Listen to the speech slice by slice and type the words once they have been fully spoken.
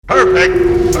Perfect.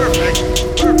 Perfect.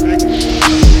 Perfect.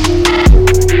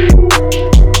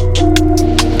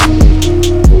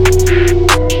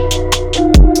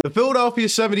 The Philadelphia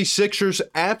 76ers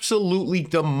absolutely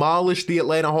demolished the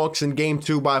Atlanta Hawks in Game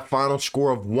 2 by a final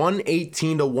score of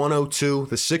 118-102.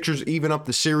 The Sixers even up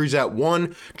the series at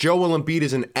 1. Joel Embiid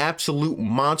is an absolute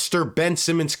monster. Ben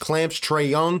Simmons clamps Trae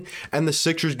Young, and the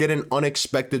Sixers get an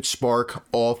unexpected spark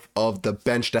off of the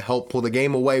bench to help pull the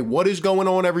game away. What is going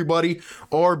on, everybody?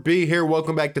 RB here.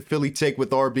 Welcome back to Philly Take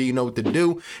with RB. You know what to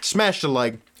do. Smash the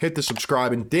like, hit the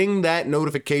subscribe, and ding that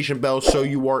notification bell so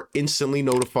you are instantly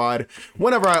notified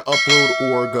whenever I upload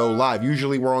or go live.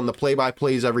 Usually we're on the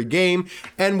play-by-plays every game,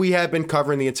 and we have been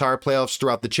covering the entire playoffs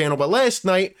throughout the channel. But last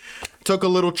night, took a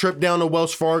little trip down to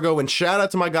Wells Fargo, and shout out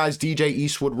to my guys DJ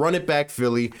Eastwood, Run It Back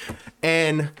Philly,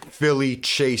 and Philly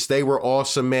Chase. They were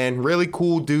awesome, man. Really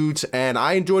cool dudes, and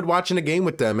I enjoyed watching the game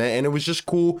with them, and it was just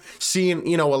cool seeing,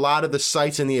 you know, a lot of the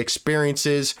sights and the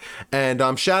experiences. And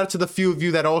shout out to the few of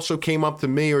you that also came up to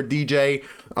me or DJ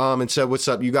and said, "What's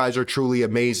up? You guys are truly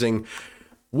amazing."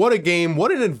 What a game.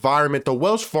 What an environment. The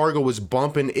Wells Fargo was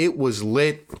bumping. It was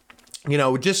lit. You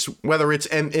know, just whether it's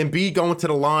Embiid going to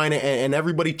the line and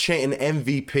everybody chanting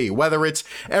MVP, whether it's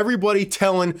everybody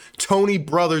telling Tony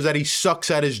Brothers that he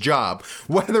sucks at his job,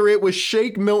 whether it was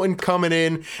Shake Milton coming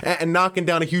in and knocking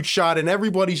down a huge shot and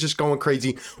everybody's just going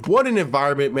crazy. What an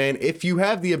environment, man. If you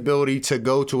have the ability to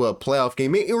go to a playoff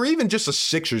game or even just a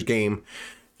Sixers game,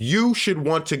 you should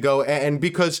want to go, and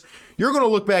because you're going to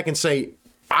look back and say,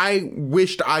 I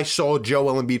wished I saw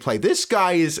Joel Embiid play. This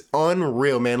guy is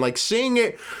unreal, man. Like, seeing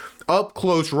it up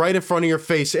close right in front of your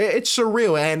face, it's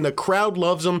surreal, and the crowd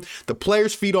loves him. The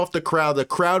players feed off the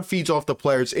crowd feeds off the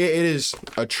players. It is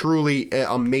a truly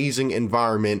amazing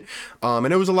environment,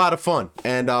 and it was a lot of fun.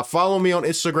 And follow me on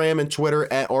Instagram and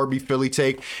Twitter at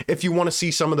RBPhillyTake if you want to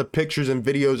see some of the pictures and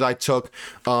videos I took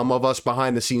of us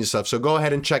behind the scenes stuff. So go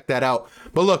ahead and check that out.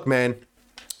 But look, man,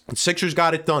 Sixers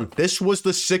got it done. This was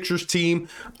the Sixers team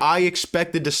I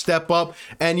expected to step up.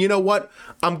 And you know what?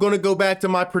 I'm going to go back to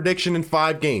my prediction in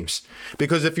 5 games.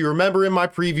 Because if you remember in my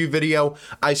preview video,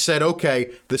 I said, okay,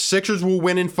 the Sixers will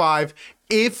win in 5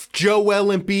 if Joel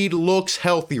Embiid looks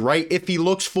healthy, right? If he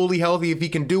looks fully healthy, if he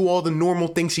can do all the normal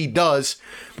things he does.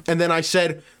 And then I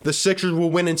said the Sixers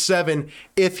will win in 7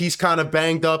 if he's kind of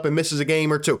banged up and misses a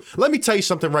game or 2. Let me tell you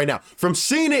something right now. From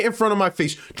seeing it in front of my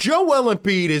face, Joel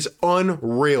Embiid is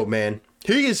unreal, man.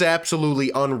 He is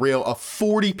absolutely unreal. A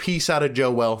 40-piece out of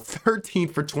Joel, 13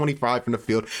 for 25 from the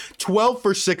field, 12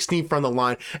 for 16 from the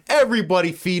line.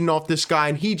 Everybody feeding off this guy,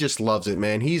 and he just loves it,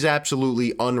 man. He's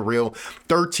absolutely unreal.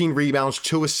 13 rebounds,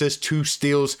 2 assists, 2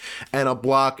 steals, and a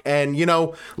block. And, you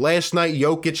know, last night,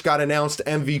 Jokic got announced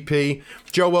MVP.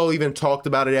 Joel even talked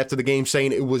about it after the game,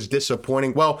 saying it was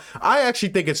disappointing. Well, I actually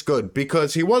think it's good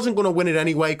because he wasn't going to win it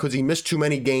anyway because he missed too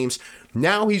many games.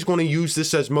 Now he's going to use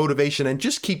this as motivation and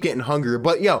just keep getting hungrier.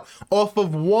 But yo, off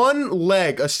of one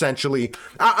leg, essentially,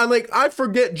 I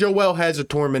forget Joel has a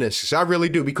torn meniscus. I really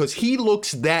do, because he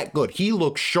looks that good. He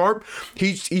looks sharp.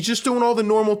 He's just doing all the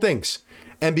normal things.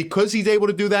 And because he's able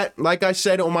to do that, like I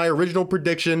said on my original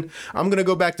prediction, I'm going to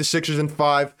go back to Sixers in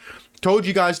 5. Told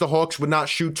you guys the Hawks would not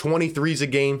shoot 23s a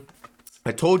game.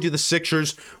 I told you the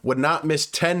Sixers would not miss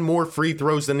 10 more free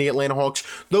throws than the Atlanta Hawks.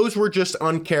 Those were just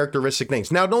uncharacteristic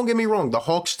things. Now, don't get me wrong. The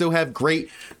Hawks still have great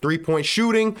three-point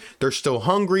shooting. They're still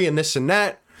hungry and this and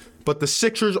that. But the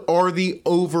Sixers are the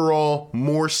overall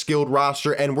more skilled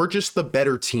roster, and we're just the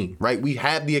better team, right? We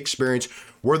have the experience.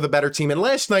 We're the better team. And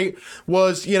last night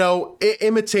was, you know,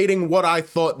 imitating what I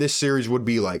thought this series would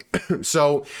be like.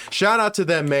 So shout out to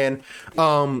them, man.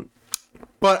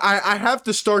 But I have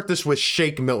to start this with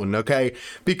Shake Milton, okay?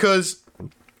 Because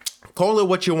call it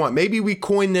what you want. Maybe we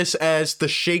coin this as the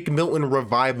Shake Milton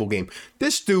revival game.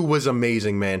 This dude was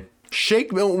amazing, man.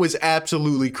 Shake Milton was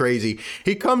absolutely crazy.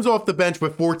 He comes off the bench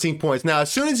with 14 points. Now,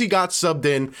 as soon as he got subbed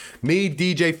in, me,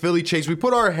 DJ, Philly Chase, we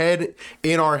put our head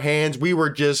in our hands. We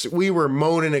were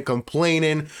moaning and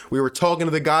complaining. We were talking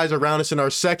to the guys around us in our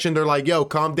section. They're like, yo,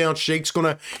 calm down. He's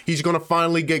gonna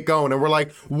finally get going. And we're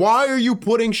like, why are you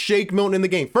putting Shake Milton in the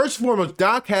game? First and foremost,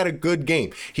 Doc had a good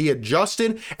game. He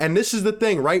adjusted, and this is the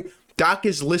thing, right? Doc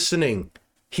is listening.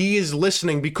 He is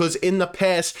listening, because in the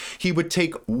past, he would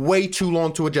take way too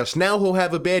long to adjust. Now he'll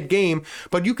have a bad game,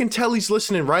 but you can tell he's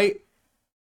listening, right?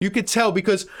 You could tell,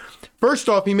 because first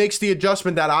off, he makes the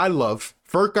adjustment that I love.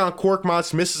 Furkan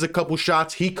Korkmaz misses a couple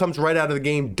shots. He comes right out of the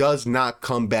game, does not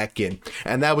come back in.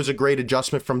 And that was a great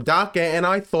adjustment from Doc. And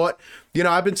I thought, you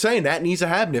know, I've been saying that needs to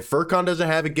happen. If Furkan doesn't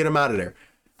have it, get him out of there.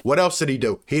 What else did he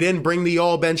do? He didn't bring the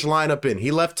all-bench lineup in.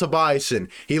 He left Tobias in.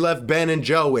 He left Ben and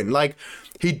Joe in. Like,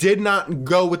 He did not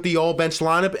go with the all-bench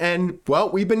lineup, and, well,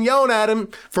 we've been yelling at him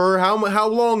for how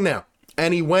long now?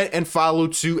 And he went and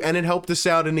followed suit, and it helped us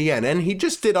out in the end. And he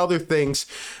just did other things.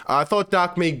 I thought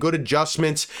Doc made good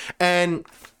adjustments, and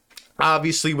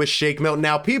obviously with Shake Milton.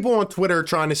 Now, people on Twitter are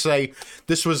trying to say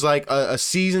this was like a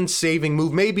season-saving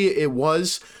move. Maybe it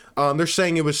was. They're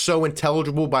saying it was so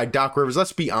intelligible by Doc Rivers.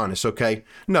 Let's be honest, okay?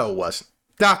 No, it wasn't.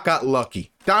 Doc got lucky.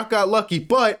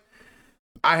 But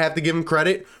I have to give him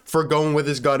credit for going with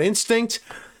his gut instinct.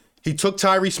 He took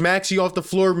Tyrese Maxey off the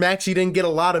floor. Maxey didn't get a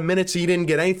lot of minutes. He didn't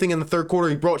get anything in the third quarter.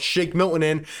 He brought Shake Milton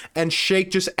in, and Shake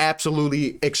just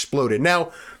absolutely exploded.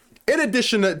 Now, in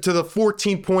addition to the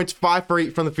 14 points, 5 for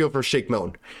 8 from the field for Shake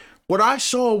Milton, what I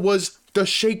saw was the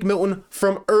Shake Milton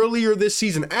from earlier this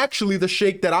season. Actually, the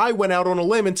Shake that I went out on a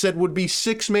limb and said would be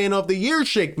 6th man of the year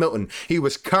Shake Milton. He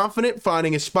was confident,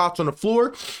 finding his spots on the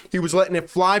floor. He was letting it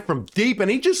fly from deep,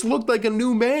 and he just looked like a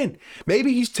new man.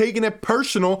 Maybe he's taking it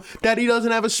personal that he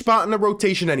doesn't have a spot in the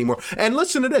rotation anymore. And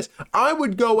listen to this. I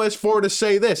would go as far to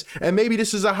say this, and maybe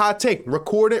this is a hot take.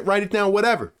 Record it, write it down,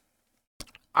 whatever.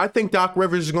 I think Doc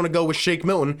Rivers is going to go with Shake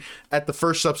Milton at the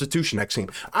first substitution next game.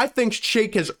 I think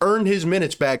Shake has earned his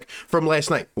minutes back from last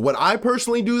night. Would I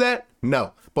personally do that?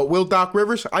 No. But will Doc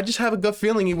Rivers? I just have a gut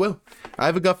feeling he will.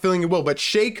 But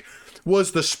Shake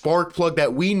was the spark plug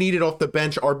that we needed off the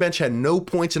bench. Our bench had no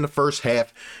points in the first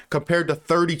half compared to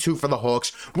 32 for the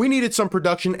Hawks. We needed some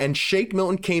production, and Shake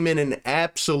Milton came in and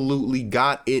absolutely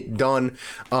got it done.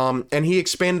 And he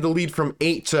expanded the lead from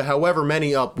 8 to however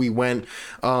many up we went.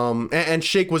 And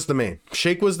Shake was the man.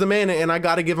 And I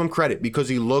got to give him credit because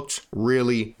he looked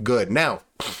really good. Now,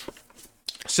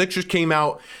 Sixers came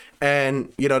out,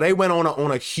 and, they went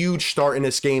on a huge start in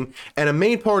this game. And a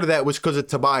main part of that was because of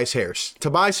Tobias Harris.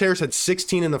 Tobias Harris had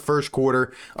 16 in the first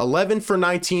quarter, 11 for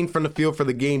 19 from the field for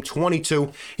the game,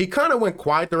 22. He kind of went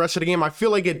quiet the rest of the game. I feel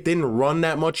like it didn't run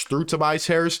that much through Tobias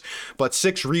Harris, but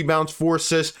 6 rebounds, 4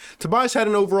 assists. Tobias had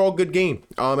an overall good game.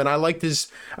 And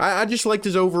I just liked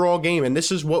his overall game. And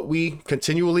this is what we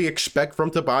continually expect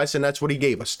from Tobias, and that's what he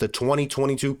gave us. The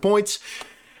 22 points.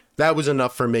 That was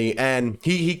enough for me. And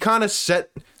he kind of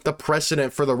set the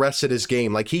precedent for the rest of this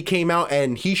game. Like, he came out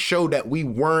and he showed that we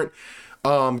weren't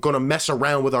going to mess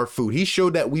around with our food. He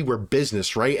showed that we were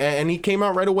business, right? And he came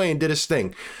out right away and did his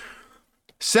thing.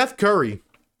 Seth Curry,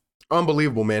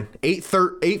 unbelievable, man. 8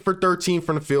 for 13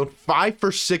 from the field, 5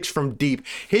 for 6 from deep.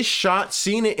 His shot,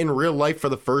 seeing it in real life for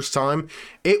the first time,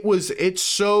 it's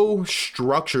so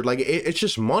structured. Like, it's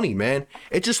just money, man.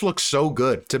 It just looks so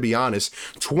good, to be honest.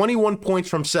 21 points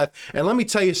from Seth. And let me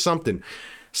tell you something.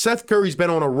 Seth Curry's been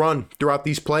on a run throughout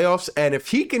these playoffs, and if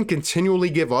he can continually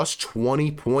give us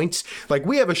 20 points, like,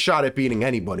 we have a shot at beating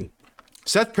anybody.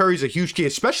 Seth Curry's a huge key,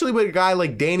 especially with a guy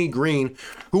like Danny Green,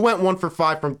 who went 1 for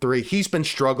 5 from 3. He's been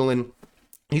struggling.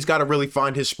 He's got to really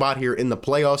find his spot here in the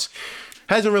playoffs.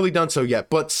 Hasn't really done so yet,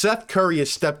 but Seth Curry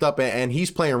has stepped up and he's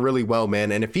playing really well,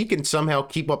 man. And if he can somehow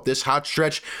keep up this hot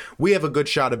stretch, we have a good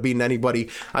shot of beating anybody.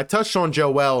 I touched on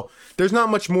Joel. There's not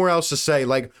much more else to say.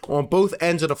 Like, on both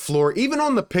ends of the floor, even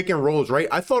on the pick and rolls, right?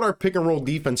 I thought our pick and roll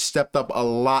defense stepped up a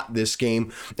lot this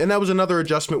game, and that was another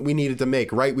adjustment we needed to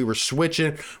make, right? We were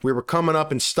switching, we were coming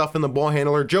up and stuffing the ball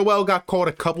handler. Joel got caught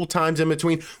a couple times in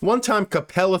between. One time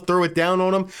Capella threw it down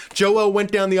on him. Joel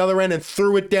went down the other end and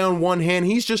threw it down one hand.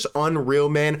 He's just unreal,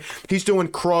 man. He's doing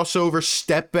crossover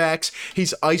step backs.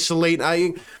 He's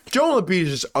isolating. Joel Embiid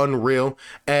is just unreal.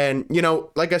 And,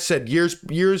 like I said,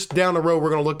 years down the road, we're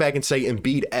going to look back and say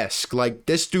Embiid-esque. Like,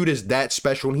 this dude is that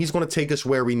special, and he's going to take us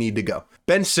where we need to go.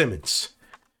 Ben Simmons.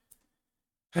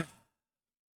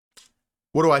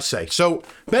 What do I say? So,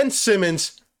 Ben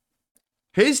Simmons,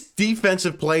 his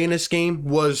defensive play in this game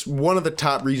was one of the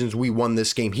top reasons we won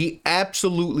this game. He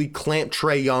absolutely clamped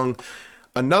Trae Young.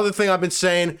 Another thing I've been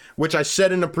saying, which I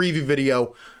said in the preview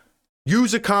video,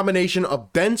 use a combination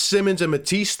of Ben Simmons and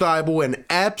Matisse Thybulle and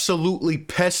absolutely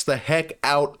pest the heck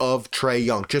out of Trae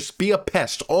Young. Just be a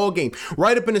pest all game,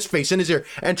 right up in his face, in his ear.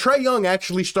 And Trae Young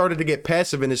actually started to get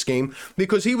passive in this game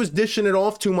because he was dishing it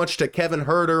off too much to Kevin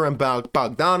Huerter and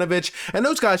Bogdanovic. And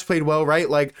those guys played well, right?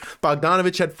 Like,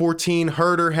 Bogdanovic had 14,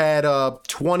 Huerter had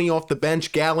 20 off the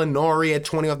bench, Gallinari had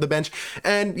 20 off the bench.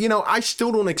 And, I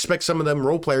still don't expect some of them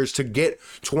role players to get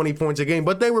 20 points a game,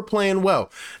 but they were playing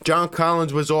well. John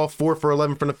Collins was off 4 for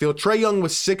 11 from the field. Trae Young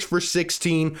was 6 for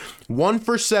 16, 1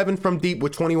 for 7 from deep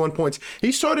with 21 points.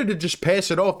 He started to just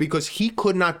pass it off because he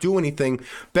could not do anything.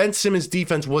 Ben Simmons'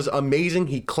 defense was amazing.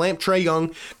 He clamped Trae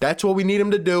Young. That's what we need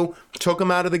him to do. Took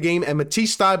him out of the game. And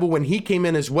Matisse Thybulle, when he came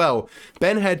in as well,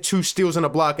 Ben had 2 steals and a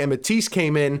block, and Matisse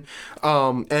came in,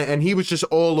 and he was just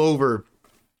all over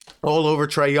all over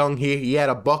Trae Young. He had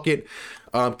a bucket,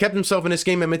 kept himself in this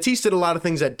game, and Matisse did a lot of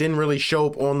things that didn't really show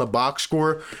up on the box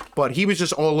score, but he was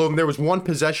just all over. There was one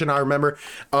possession I remember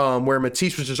where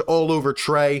Matisse was just all over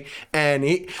Trae, and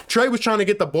Trae was trying to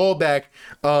get the ball back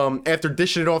after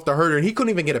dishing it off to Huerter, and he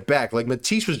couldn't even get it back. Like,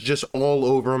 Matisse was just all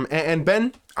over him, and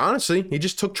Ben, honestly, he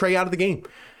just took Trae out of the game.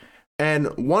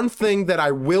 And one thing that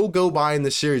I will go by in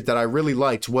this series that I really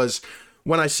liked was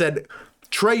when I said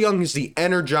Trae Young is the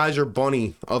Energizer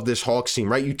Bunny of this Hawks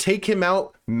team, right? You take him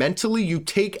out mentally, you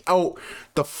take out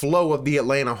the flow of the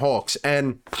Atlanta Hawks,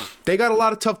 and they got a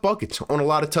lot of tough buckets on a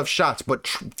lot of tough shots, but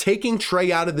taking Trae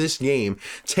out of this game,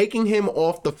 taking him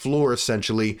off the floor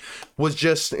essentially, was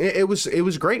just, it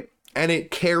was great, and it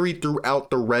carried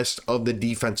throughout the rest of the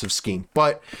defensive scheme.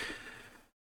 But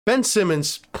Ben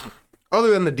Simmons,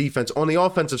 other than the defense, on the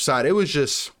offensive side, it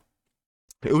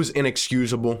was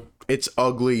inexcusable. It's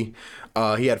ugly.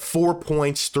 He had 4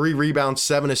 points, 3 rebounds,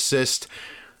 7 assists.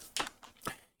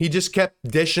 He just kept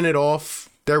dishing it off.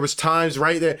 There was times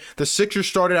right there. The Sixers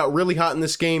started out really hot in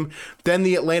this game. Then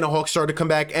the Atlanta Hawks started to come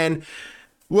back. And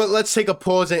well, let's take a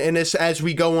pause in this as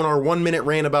we go on our 1 minute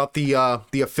rant about the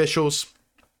officials.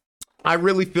 I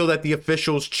really feel that the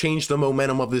officials changed the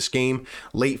momentum of this game.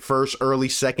 Late first, early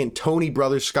second, Tony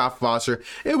Brothers, Scott Foster.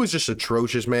 It was just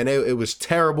atrocious, man. It was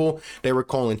terrible. They were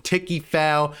calling ticky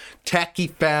foul, tacky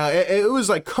foul. It was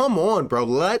like, come on, bro.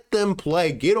 Let them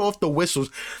play. Get off the whistles.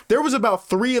 There was about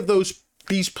 3 of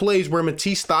these plays where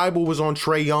Matisse Thybulle was on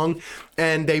Trae Young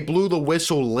and they blew the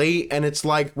whistle late, and it's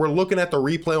like we're looking at the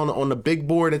replay on the big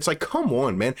board. It's like, come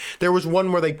on, man. There was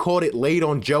one where they called it late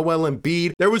on Joel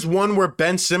Embiid. There was one where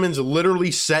Ben Simmons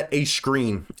literally set a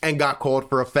screen and got called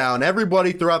for a foul, and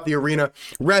everybody throughout the arena,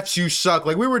 refs, you suck.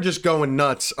 Like, we were just going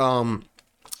nuts.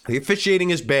 The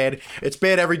officiating is bad. It's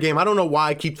bad every game. I don't know why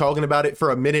I keep talking about it for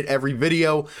a minute every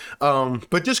video,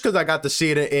 but just because I got to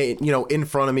see it, in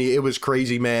front of me, it was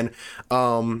crazy, man.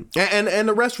 And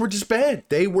the rest were just bad.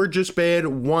 They were just bad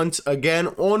once again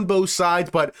on both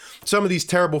sides. But some of these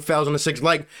terrible fouls on the Sixers,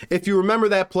 like if you remember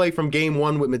that play from Game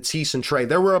 1 with Matisse and Trae,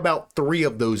 there were about 3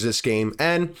 of those this game,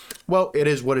 and well, it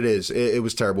is what it is. It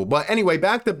was terrible. But anyway,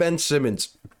 back to Ben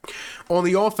Simmons. On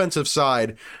the offensive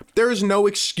side, there is no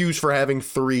excuse for having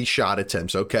 3 shot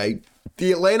attempts, okay?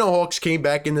 The Atlanta Hawks came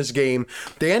back in this game.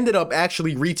 They ended up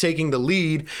actually retaking the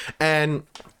lead, and,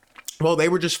 well, they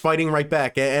were just fighting right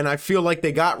back. And I feel like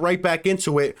they got right back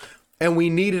into it, and we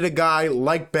needed a guy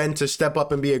like Ben to step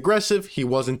up and be aggressive. He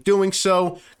wasn't doing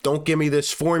so. Don't give me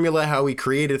this formula how he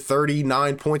created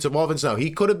 39 points of offense. No, he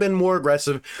could have been more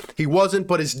aggressive. He wasn't,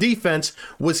 but his defense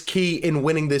was key in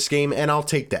winning this game, and I'll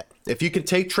take that. If you can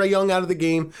take Trae Young out of the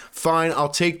game, fine, I'll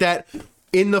take that.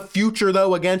 In the future,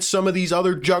 though, against some of these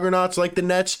other juggernauts like the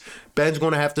Nets, Ben's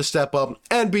going to have to step up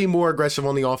and be more aggressive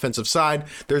on the offensive side.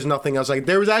 There's nothing else. Like,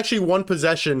 there was actually one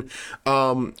possession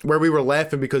where we were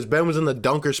laughing because Ben was in the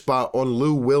dunker spot on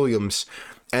Lou Williams,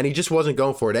 and he just wasn't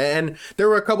going for it. And there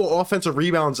were a couple offensive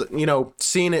rebounds,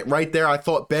 seeing it right there. I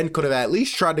thought Ben could have at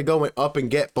least tried to go up and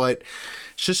get, but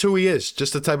it's just who he is,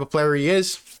 just the type of player he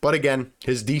is. But again,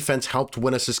 his defense helped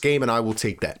win us this game, and I will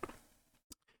take that.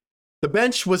 The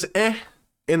bench was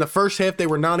In the first half, they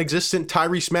were non-existent.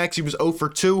 Tyrese Maxey was 0 for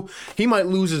 2. He might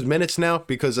lose his minutes now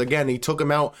because, again, he took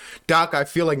him out. Doc, I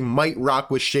feel like, might rock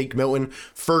with Shake Milton.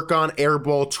 Furkan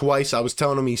airball twice. I was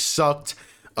telling him he sucked.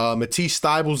 Matisse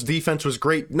Thybulle's defense was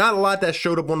great. Not a lot that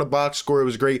showed up on the box score. It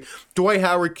was great. Dwight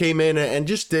Howard came in and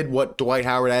just did what Dwight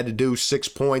Howard had to do. 6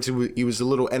 points. He was a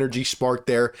little energy spark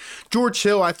there. George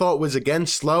Hill, I thought, was again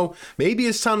slow. Maybe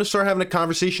it's time to start having a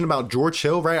conversation about George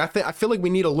Hill, right? I feel like we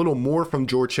need a little more from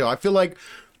George Hill. I feel like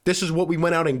this is what we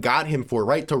went out and got him for,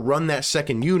 right? To run that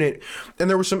second unit. And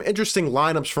there were some interesting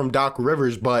lineups from Doc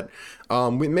Rivers, but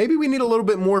maybe we need a little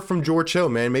bit more from George Hill,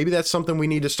 man. Maybe that's something we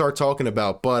need to start talking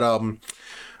about. But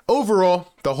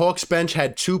overall, the Hawks bench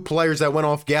had 2 players that went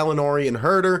off, Gallinari and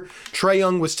Huerter. Trae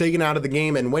Young was taken out of the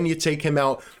game, and when you take him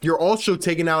out, you're also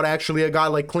taking out actually a guy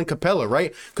like Clint Capella,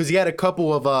 right? Because he had a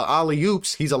couple of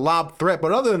alley-oops. He's a lob threat,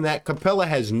 but other than that, Capella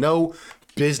has no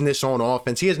business on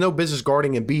offense. He has no business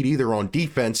guarding Embiid either on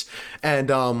defense, and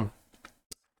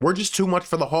we're just too much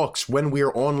for the Hawks when we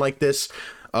are on like this.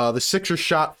 The Sixers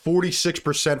shot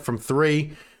 46% from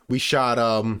 3. We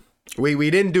shot we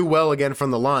didn't do well again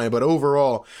from the line, but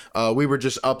overall we were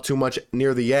just up too much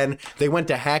near the end. They went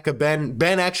to hack a Ben.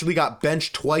 Ben actually got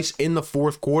benched twice in the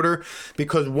fourth quarter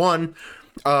because, one,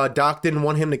 Doc didn't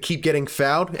want him to keep getting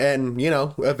fouled, and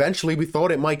eventually we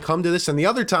thought it might come to this. And the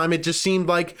other time, it just seemed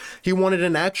like he wanted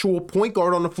an actual point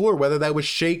guard on the floor, whether that was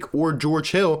Shake or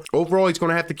George Hill. Overall, he's going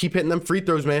to have to keep hitting them free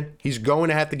throws, man. He's going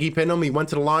to have to keep hitting them. He went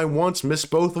to the line once, missed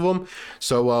both of them,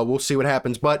 so we'll see what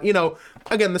happens. But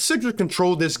again, the Sixers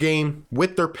controlled this game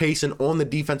with their pace and on the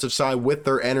defensive side with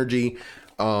their energy.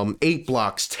 8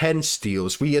 blocks, 10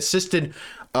 steals. We assisted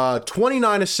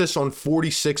 29 assists on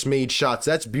 46 made shots.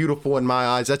 That's beautiful in my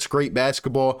eyes. That's great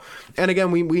basketball. And again,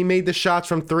 we made the shots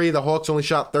from 3. The Hawks only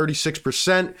shot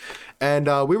 36%. And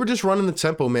we were just running the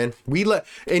tempo, man.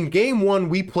 In game 1,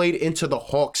 we played into the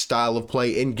Hawks style of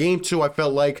play. In game 2, I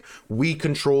felt like we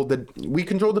controlled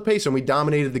the pace and we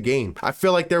dominated the game. I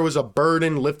feel like there was a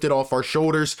burden lifted off our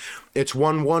shoulders. It's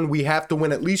 1-1. We have to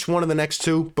win at least one of the next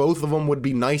 2. Both of them would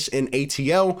be nice in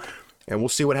ATL. And we'll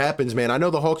see what happens, man. I know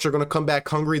the Hawks are going to come back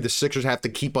hungry. The Sixers have to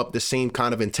keep up the same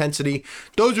kind of intensity.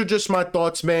 Those are just my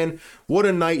thoughts, man. What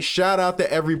a night. Shout out to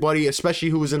everybody, especially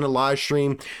who was in the live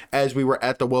stream as we were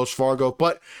at the Wells Fargo.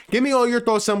 But give me all your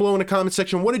thoughts down below in the comment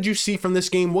section. What did you see from this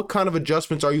game? What kind of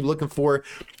adjustments are you looking for?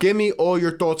 Give me all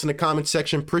your thoughts in the comment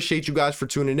section. Appreciate you guys for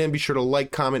tuning in. Be sure to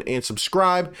like, comment, and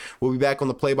subscribe. We'll be back on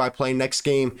the play-by-play next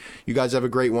game. You guys have a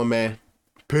great one, man.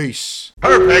 Peace.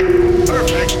 Perfect.